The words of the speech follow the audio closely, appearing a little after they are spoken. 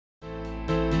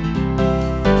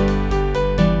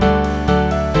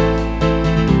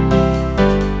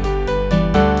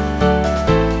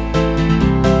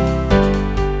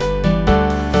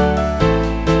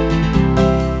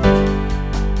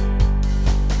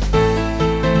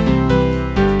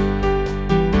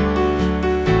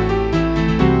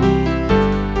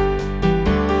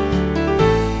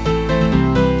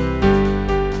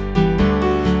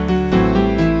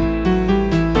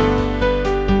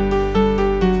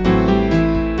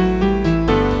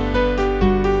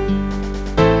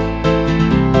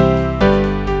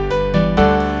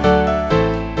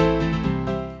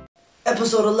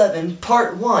lesson,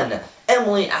 part 1.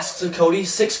 Emily asks Cody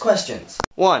 6 questions.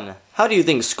 1. How do you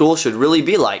think school should really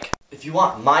be like? If you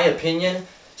want my opinion,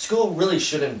 school really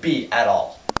shouldn't be at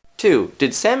all. 2.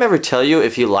 Did Sam ever tell you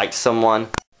if he liked someone?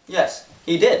 Yes,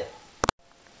 he did.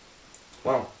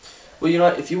 Wow. Well, you know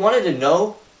what? If you wanted to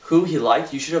know who he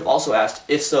liked, you should have also asked,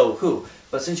 if so, who.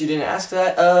 But since you didn't ask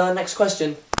that, next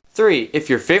question. 3. If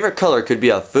your favorite color could be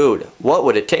a food, what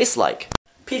would it taste like?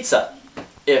 Pizza.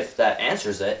 If that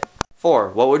answers it. 4.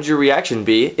 What would your reaction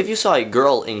be if you saw a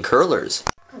girl in curlers?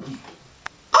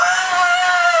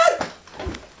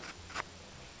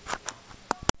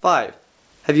 5.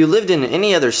 Have you lived in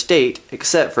any other state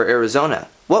except for Arizona?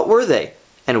 What were they?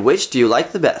 And which do you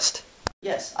like the best?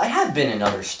 Yes, I have been in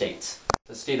other states.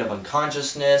 The state of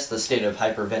unconsciousness, the state of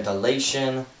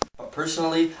hyperventilation. But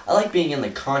personally, I like being in the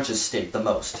conscious state the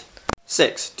most.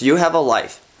 6. Do you have a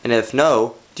life? And if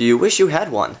no, do you wish you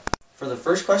had one? For the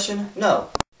first question, no.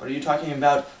 But are you talking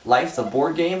about Life the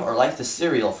board game or Life the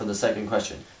cereal for the second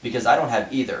question? Because I don't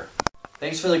have either.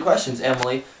 Thanks for the questions,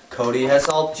 Emily. Cody has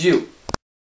helped you.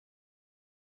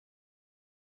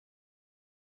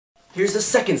 Here's the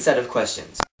second set of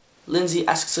questions. Lindsey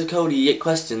asks Cody 8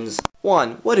 questions.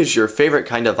 1. What is your favorite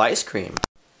kind of ice cream?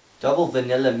 Double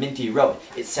vanilla minty road.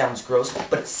 It sounds gross,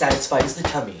 but it satisfies the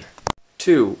tummy.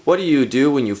 2. What do you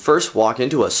do when you first walk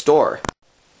into a store?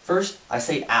 First, I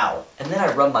say ow, and then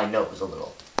I rub my nose a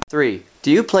little. 3.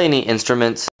 Do you play any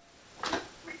instruments?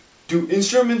 Do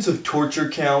instruments of torture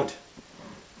count?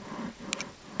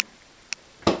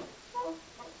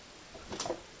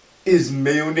 Is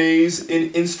mayonnaise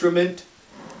an instrument?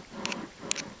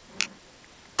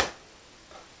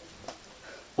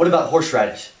 What about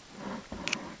horseradish?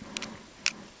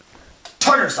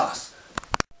 Tartar sauce!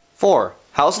 4.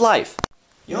 How's life?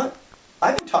 You know what?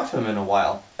 I haven't talked to him in a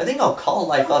while. I think I'll call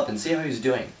Life up and see how he's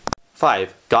doing.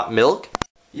 5. Got milk?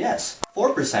 Yes,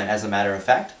 4% as a matter of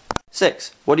fact.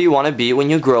 6. What do you want to be when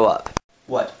you grow up?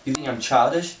 What, you think I'm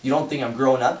childish? You don't think I'm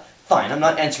growing up? Fine, I'm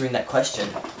not answering that question.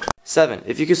 7.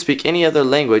 If you could speak any other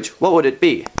language, what would it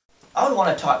be? I would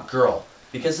want to talk girl,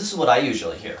 because this is what I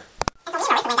usually hear.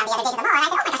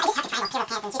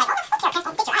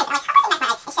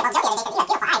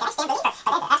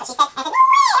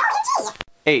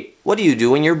 8. What do you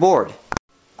do when you're bored?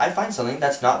 I find something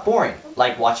that's not boring,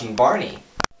 like watching Barney.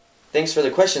 Thanks for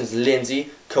the questions,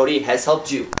 Lindsey. Cody has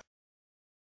helped you.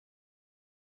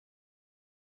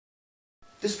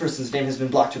 This person's name has been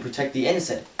blocked to protect the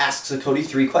innocent. Asks Cody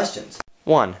 3 questions.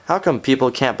 1. How come people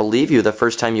can't believe you the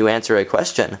first time you answer a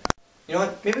question? You know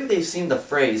what? Maybe they've seen the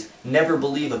phrase, never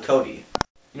believe a Cody.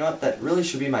 You know what? That really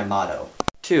should be my motto.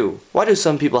 2. Why do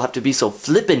some people have to be so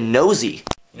flippin' nosy?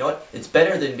 You know what? It's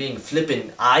better than being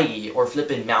flippin' eye-y, or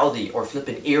flippin' mouthy, or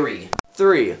flippin' eerie.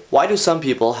 3. Why do some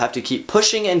people have to keep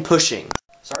pushing and pushing?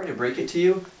 Sorry to break it to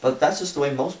you, but that's just the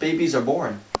way most babies are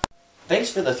born.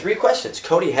 Thanks for the 3 questions.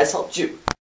 Cody has helped you.